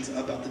questions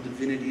about the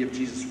divinity of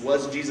Jesus.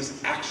 Was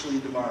Jesus actually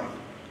divine?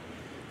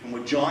 And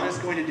what John is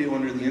going to do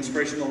under the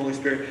inspiration of the Holy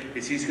Spirit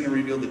is he's going to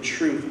reveal the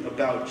truth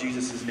about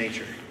Jesus'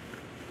 nature.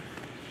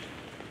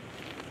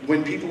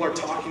 When people are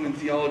talking in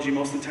theology,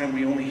 most of the time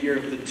we only hear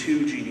of the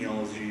 2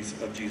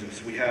 genealogies of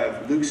Jesus. We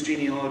have Luke's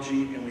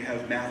genealogy and we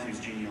have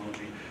Matthew's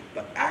genealogy.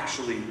 But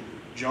actually,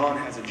 John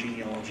has a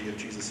genealogy of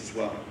Jesus as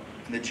well.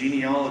 And the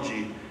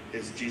genealogy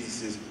is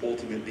Jesus'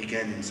 ultimate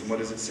beginnings. And what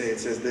does it say? It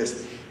says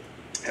this,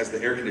 as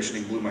the air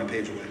conditioning blew my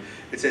page away.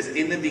 It says,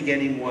 in the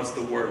beginning was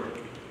the Word.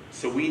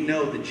 So we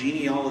know the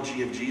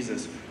genealogy of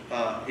Jesus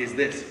is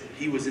this.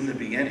 He was in the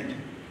beginning.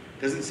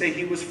 It doesn't say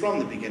he was from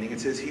the beginning. It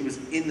says he was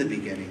in the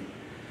beginning.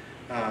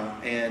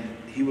 And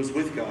he was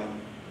with God.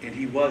 And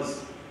he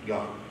was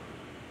God.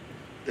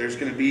 There's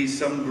going to be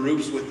some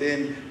groups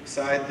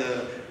inside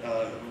the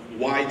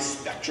wide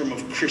spectrum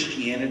of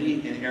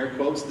Christianity, in air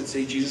quotes, that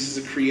say Jesus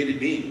is a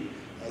created being.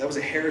 That was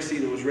a heresy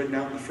that was written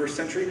out in the 1st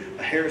century.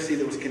 A heresy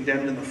that was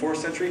condemned in the 4th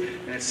century.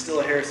 And it's still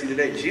a heresy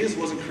today. Jesus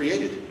wasn't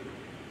created.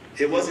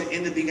 It wasn't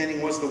in the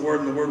beginning was the Word,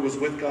 and the Word was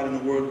with God, and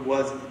the Word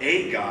was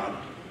a God.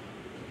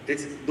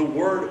 It's the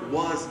Word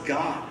was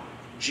God.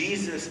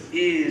 Jesus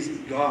is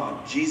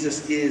God.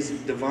 Jesus is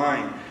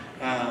divine.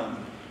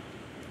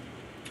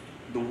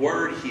 The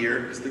word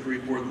here is the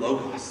Greek word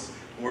logos.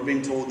 And we're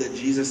being told that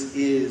Jesus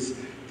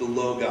is the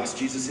Logos.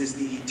 Jesus is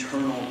the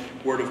eternal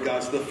Word of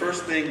God. So the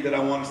first thing that I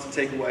want us to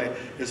take away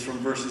is from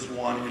verses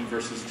 1 and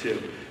verses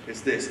 2.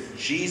 It's this: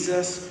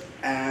 Jesus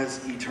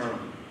as eternal.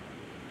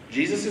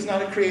 Jesus is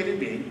not a created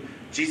being.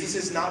 Jesus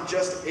is not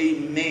just a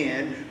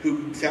man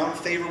who found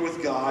favor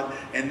with God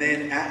and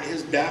then at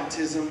his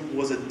baptism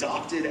was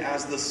adopted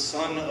as the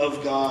Son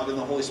of God and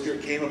the Holy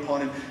Spirit came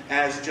upon him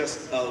as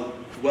just a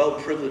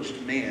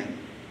well-privileged man.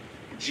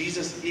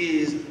 Jesus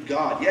is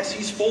God. Yes,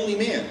 he's fully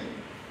man,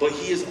 but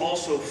he is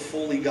also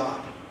fully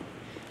God.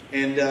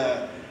 And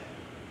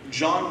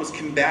John was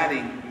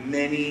combating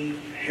many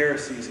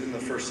heresies in the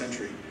 1st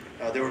century.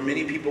 There were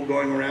many people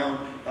going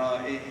around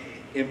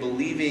in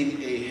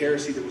believing a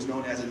heresy that was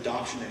known as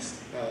adoptionist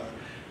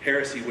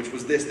heresy, which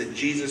was this, that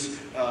Jesus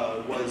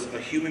was a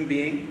human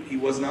being. He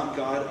was not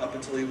God up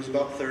until he was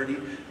about 30.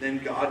 Then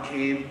God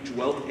came,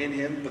 dwelt in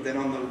him, but then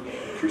on the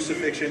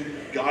crucifixion,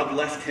 God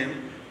left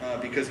him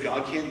because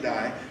God can't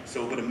die,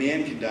 but a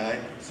man can die.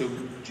 So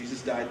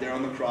Jesus died there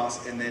on the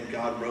cross, and then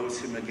God rose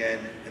him again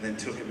and then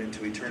took him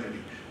into eternity.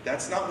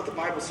 That's not what the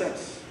Bible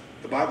says.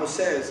 The Bible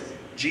says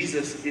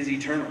Jesus is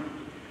eternal.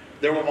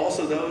 There were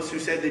also those who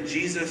said that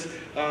Jesus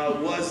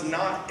was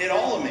not at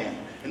all a man.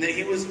 And that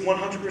he was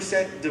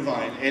 100%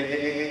 divine,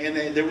 and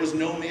that there was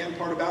no man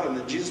part about him,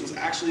 that Jesus was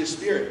actually a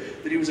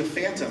spirit, that he was a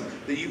phantom,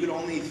 that you could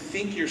only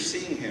think you're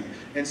seeing him.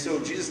 And so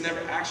Jesus never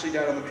actually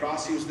died on the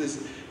cross. He was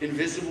this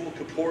invisible,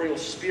 corporeal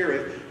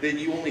spirit that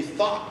you only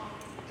thought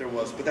there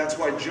was. But that's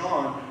why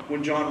John,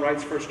 when John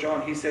writes 1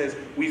 John, he says,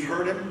 we've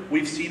heard him,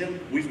 we've seen him,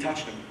 we've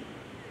touched him.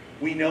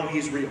 We know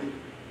he's real.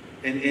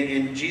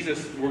 And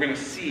Jesus, we're going to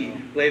see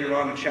later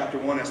on in chapter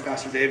 1, as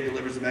Pastor Dave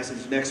delivers the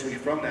message next week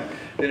from that.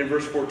 Then in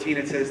verse 14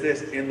 it says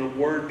this, and the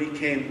Word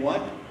became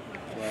what?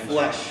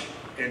 Flesh,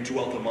 and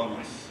dwelt among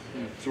us.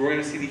 So we're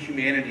going to see the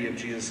humanity of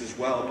Jesus as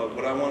well. But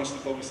what I want us to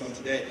focus on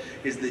today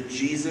is that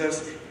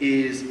Jesus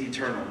is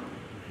eternal.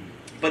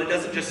 But it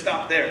doesn't just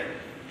stop there.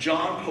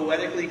 John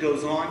poetically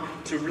goes on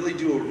to really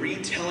do a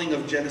retelling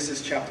of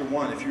Genesis chapter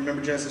 1. If you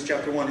remember Genesis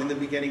chapter 1, in the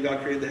beginning God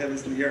created the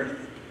heavens and the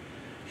earth.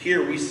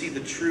 Here we see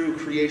the true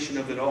creation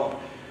of it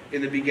all.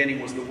 In the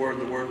beginning was the Word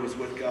was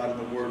with God, and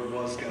the Word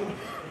was God.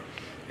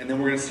 And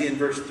then we're going to see in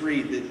verse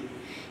 3 that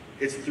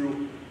it's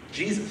through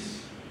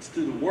Jesus, it's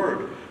through the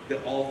Word,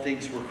 that all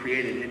things were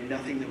created, and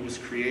nothing that was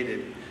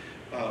created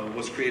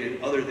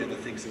other than the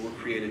things that were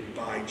created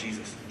by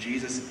Jesus.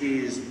 Jesus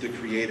is the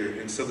creator.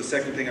 And so the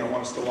second thing I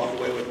want us to walk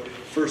away with,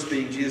 first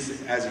being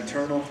Jesus as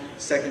eternal,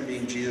 second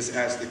being Jesus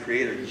as the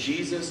creator.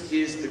 Jesus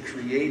is the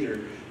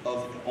creator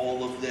of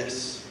all of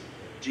this.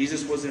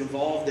 Jesus was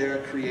involved there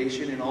at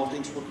creation, and all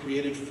things were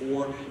created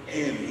for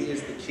him. He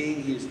is the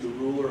king. He is the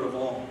ruler of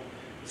all.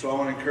 So I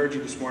want to encourage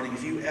you this morning,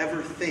 if you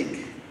ever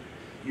think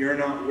you're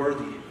not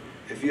worthy,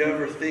 if you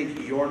ever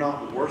think you're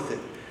not worth it,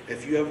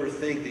 if you ever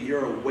think that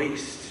you're a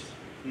waste,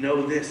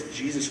 know this: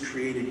 Jesus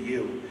created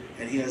you,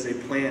 and he has a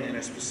plan and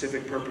a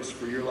specific purpose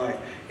for your life,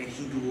 and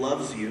he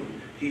loves you.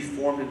 He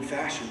formed and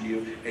fashioned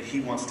you, and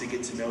he wants to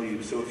get to know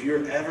you. So if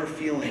you're ever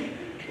feeling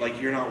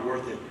like you're not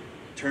worth it,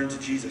 turn to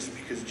Jesus,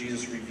 because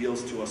Jesus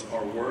reveals to us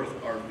our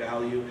worth, our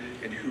value,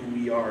 and who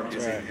we are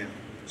is in him.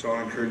 So I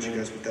want to encourage you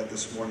guys with that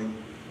this morning.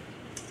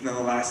 And then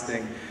the last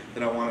thing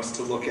that I want us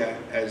to look at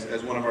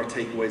as one of our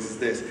takeaways is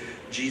this: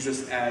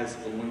 Jesus as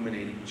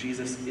illuminating.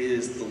 Jesus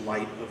is the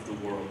light of the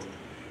world.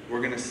 We're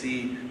going to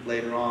see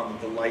later on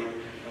that the light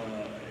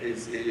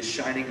is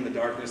shining in the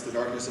darkness. The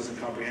darkness doesn't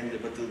comprehend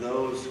it, but to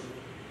those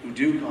who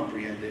do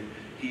comprehend it,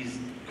 he's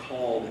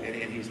called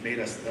and he's made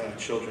us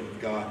children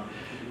of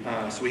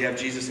God. So we have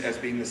Jesus as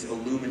being this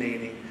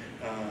illuminating,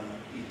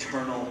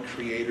 eternal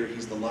creator.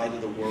 He's the light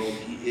of the world.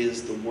 He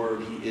is the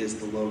Word. He is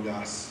the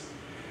Logos.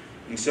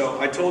 And so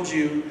I told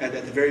you at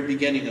the very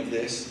beginning of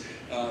this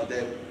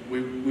that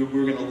we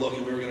were going to look,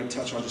 and we were going to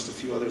touch on just a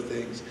few other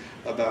things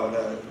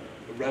about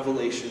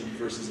revelation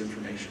versus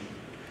information.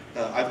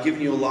 I've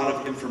given you a lot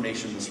of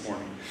information this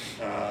morning.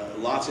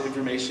 Lots of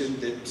information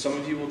that some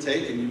of you will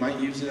take, and you might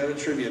use it at a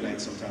trivia night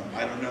sometime.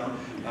 I don't know.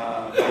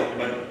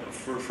 But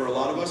for a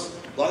lot of us,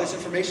 a lot of this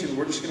information,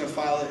 we're just going to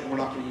file it and we're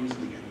not going to use it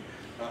again.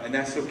 And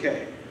that's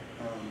okay.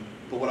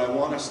 But what I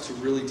want us to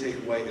really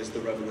take away is the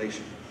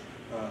revelation.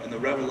 And the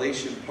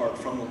revelation part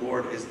from the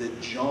Lord is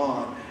that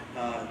John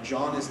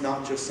is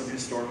not just some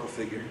historical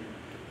figure.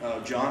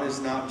 John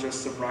is not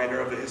just some writer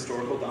of a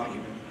historical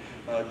document.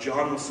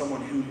 John was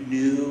someone who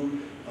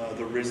knew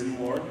the risen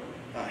Lord.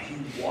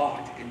 He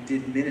walked and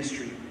did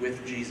ministry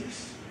with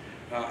Jesus.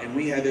 And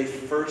we have a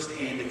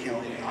first-hand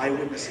account, an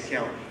eyewitness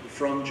account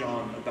from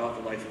John about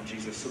the life of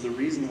Jesus. So the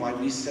reason why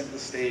we set the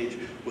stage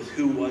with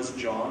who was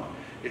John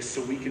is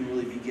so we can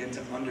really begin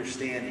to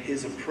understand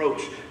his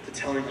approach to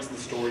telling us the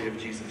story of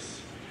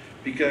Jesus.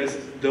 Because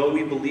though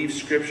we believe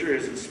Scripture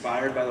is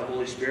inspired by the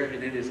Holy Spirit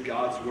and it is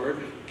God's Word,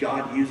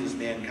 God uses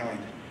mankind.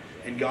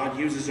 And God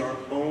uses our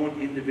own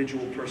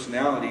individual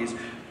personalities,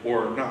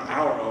 or not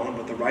our own,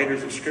 but the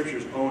writers of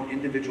Scripture's own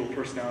individual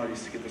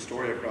personalities to get the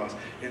story across.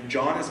 And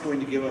John is going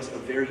to give us a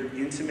very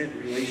intimate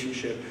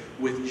relationship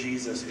with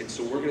Jesus. And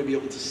so we're going to be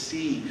able to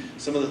see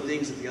some of the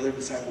things that the other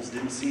disciples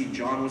didn't see.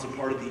 John was a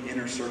part of the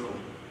inner circle.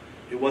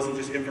 It wasn't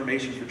just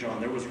information for John.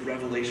 There was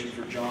revelation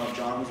for John.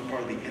 John was a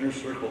part of the inner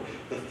circle,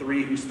 the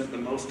three who spent the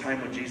most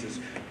time with Jesus,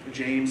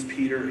 James,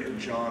 Peter, and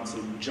John.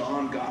 So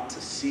John got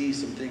to see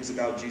some things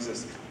about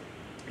Jesus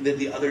that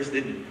the others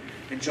didn't.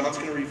 And John's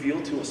going to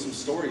reveal to us some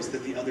stories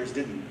that the others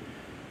didn't.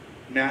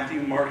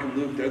 Matthew, Mark, and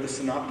Luke, they're the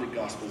synoptic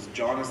gospels.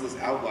 John is this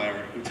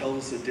outlier who tells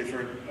us a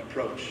different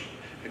approach.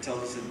 It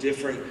tells us a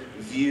different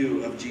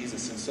view of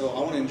Jesus. And so I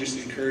want to just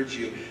encourage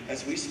you,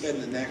 as we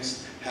spend the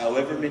next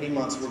however many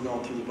months we're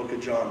going through the book of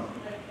John,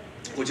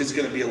 which is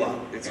going to be a lot.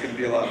 It's going to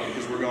be a lot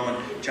because we're going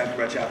chapter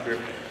by chapter,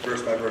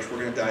 verse by verse. We're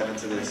going to dive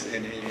into this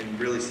and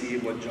really see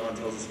what John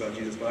tells us about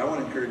Jesus. But I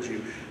want to encourage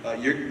you,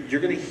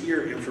 you're going to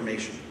hear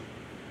information.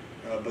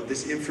 But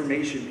this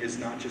information is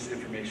not just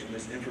information.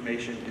 This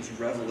information is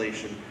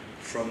revelation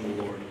from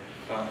the Lord.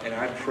 And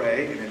I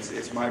pray, and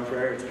it's my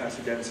prayer, it's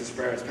Pastor Dennis's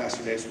prayer, it's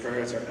Pastor Dave's prayer,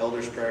 it's our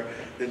elders' prayer,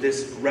 that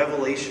this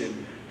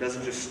revelation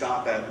doesn't just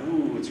stop at,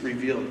 ooh, it's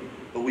revealed.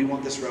 But we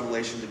want this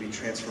revelation to be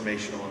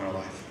transformational in our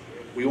life.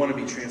 We want to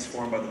be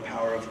transformed by the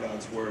power of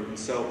God's Word. And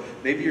so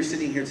maybe you're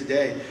sitting here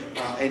today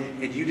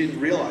and you didn't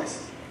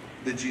realize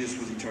that Jesus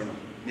was eternal.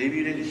 Maybe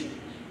you didn't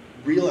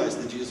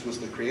realized that Jesus was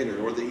the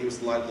creator or that he was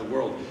the light of the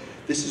world.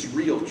 This is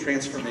real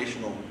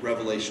transformational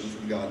revelation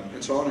from God.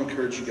 And so I want to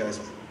encourage you guys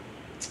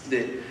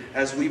that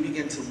as we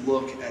begin to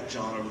look at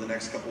John over the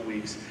next couple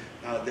weeks,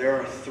 there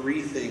are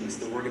 3 things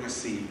that we're going to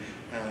see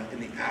in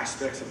the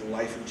aspects of the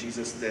life of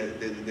Jesus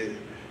that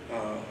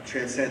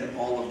transcend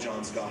all of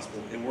John's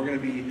gospel. And we're going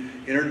to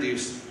be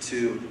introduced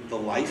to the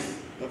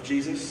life of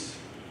Jesus,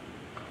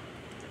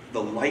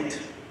 the light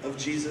of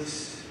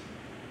Jesus,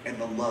 and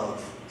the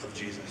love of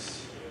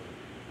Jesus.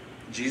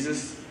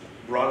 Jesus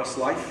brought us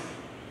life.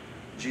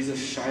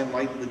 Jesus shined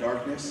light in the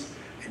darkness.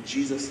 And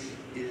Jesus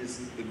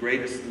is the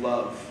greatest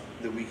love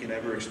that we can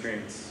ever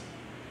experience.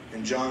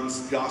 And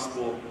John's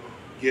gospel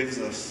gives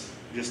us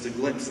just a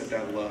glimpse at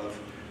that love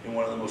in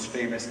one of the most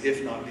famous,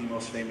 if not the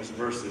most famous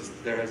verses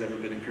there has ever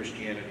been in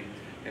Christianity.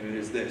 And it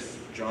is this,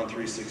 John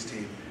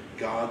 3:16.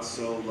 God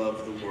so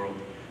loved the world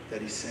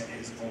that he sent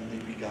his only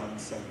begotten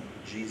Son,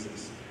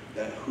 Jesus,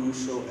 that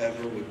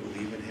whosoever would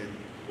believe in him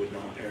would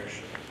not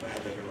perish, but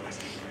have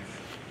everlasting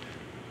life.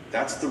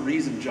 That's the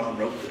reason John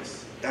wrote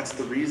this. That's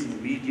the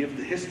reason we give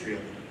the history of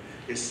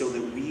it, is so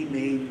that we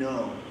may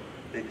know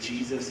that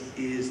Jesus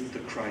is the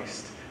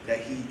Christ, that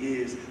he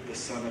is the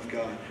Son of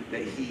God,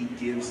 that he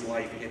gives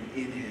life, and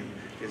in him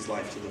is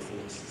life to the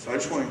fullest. So I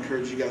just want to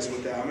encourage you guys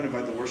with that. I'm going to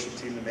invite the worship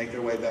team to make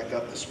their way back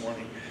up this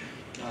morning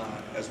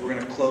as we're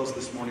going to close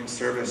this morning's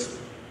service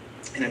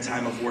in a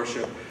time of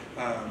worship.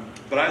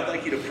 But I'd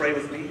like you to pray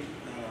with me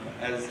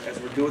as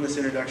we're doing this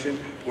introduction.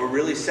 We're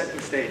really setting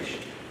the stage.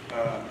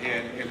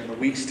 And in the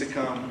weeks to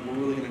come, we're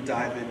really going to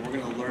dive in. We're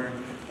going to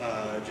learn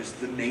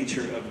just the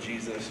nature of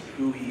Jesus,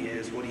 who he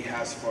is, what he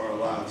has for our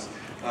lives.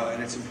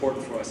 And it's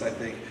important for us, I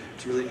think,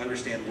 to really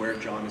understand where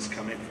John is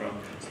coming from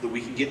so that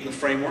we can get in the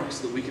framework,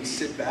 so that we can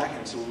sit back,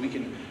 and so we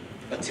can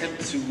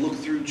attempt to look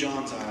through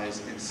John's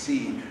eyes and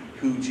see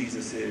who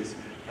Jesus is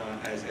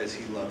as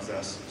he loves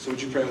us. So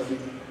would you pray with me?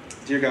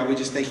 Dear God, we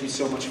just thank you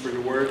so much for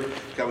your word.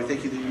 God, we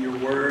thank you that your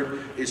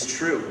word is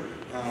true.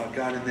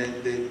 God, and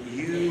that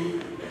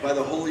you, by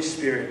the Holy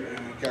Spirit,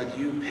 God,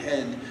 you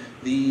penned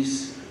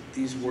these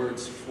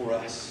words for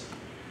us.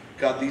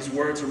 God, these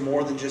words are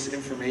more than just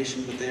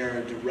information, but they are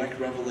a direct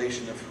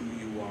revelation of who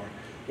you are,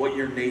 what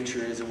your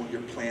nature is, and what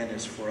your plan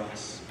is for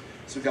us.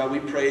 So God, we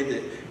pray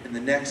that in the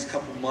next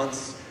couple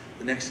months,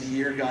 the next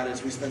year, God,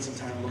 as we spend some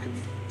time looking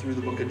through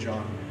the book of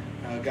John,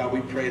 God, we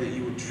pray that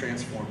you would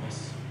transform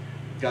us.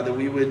 God, that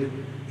we would,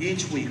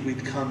 each week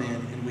we'd come in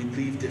and we'd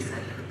leave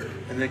different.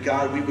 And that,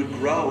 God, we would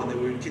grow and that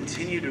we would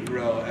continue to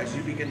grow as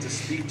you begin to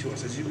speak to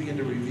us, as you begin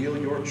to reveal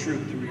your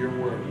truth through your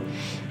word.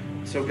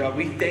 So, God,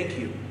 we thank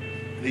you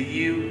that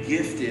you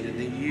gifted and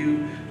that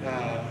you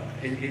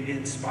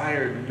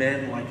inspired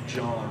men like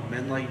John,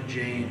 men like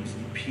James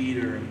and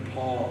Peter and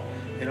Paul,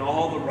 and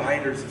all the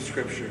writers of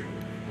Scripture.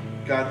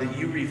 God, that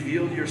you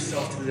revealed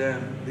yourself to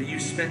them, that you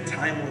spent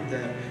time with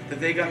them,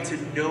 that they got to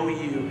know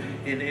you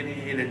in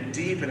a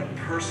deep and a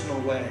personal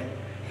way.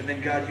 And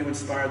then, God, you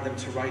inspired them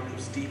to write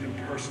those deep and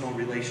personal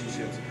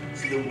relationships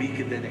so that we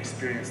could then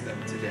experience them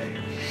today.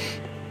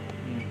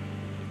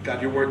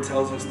 God, your word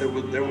tells us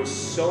there was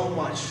so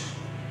much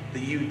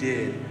that you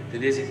did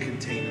that isn't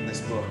contained in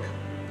this book.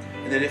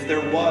 And that if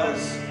there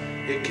was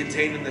it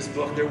contained in this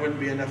book, there wouldn't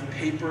be enough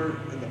paper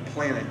on the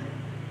planet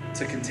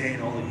to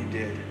contain all that you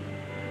did.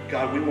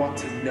 God, we want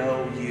to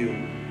know you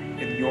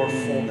in your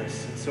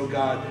fullness. And so,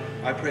 God,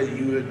 I pray that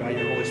you would, by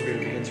your Holy Spirit,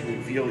 begin to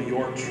reveal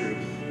your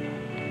truth.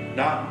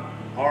 Not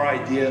our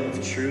idea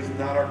of truth,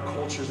 not our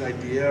culture's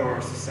idea or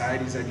our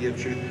society's idea of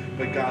truth,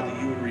 but God,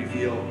 that you would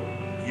reveal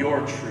your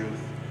truth,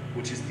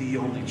 which is the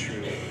only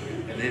truth.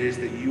 And it is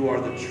that you are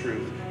the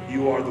truth,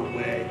 you are the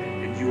way,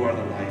 and you are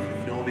the life.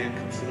 And no man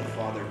comes to the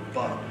Father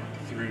but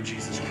through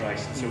Jesus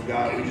Christ. And so,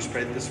 God, we just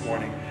pray that this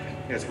morning,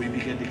 as we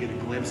begin to get a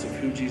glimpse of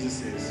who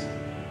Jesus is,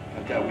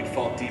 God, we'd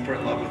fall deeper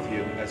in love with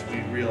you as we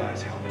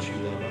realize how much you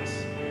love us.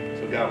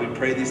 So, God, we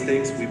pray these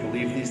things, we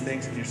believe these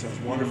things in your Son's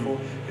wonderful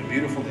and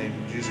beautiful name,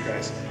 Jesus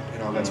Christ.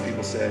 And all God's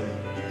people said,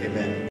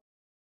 amen.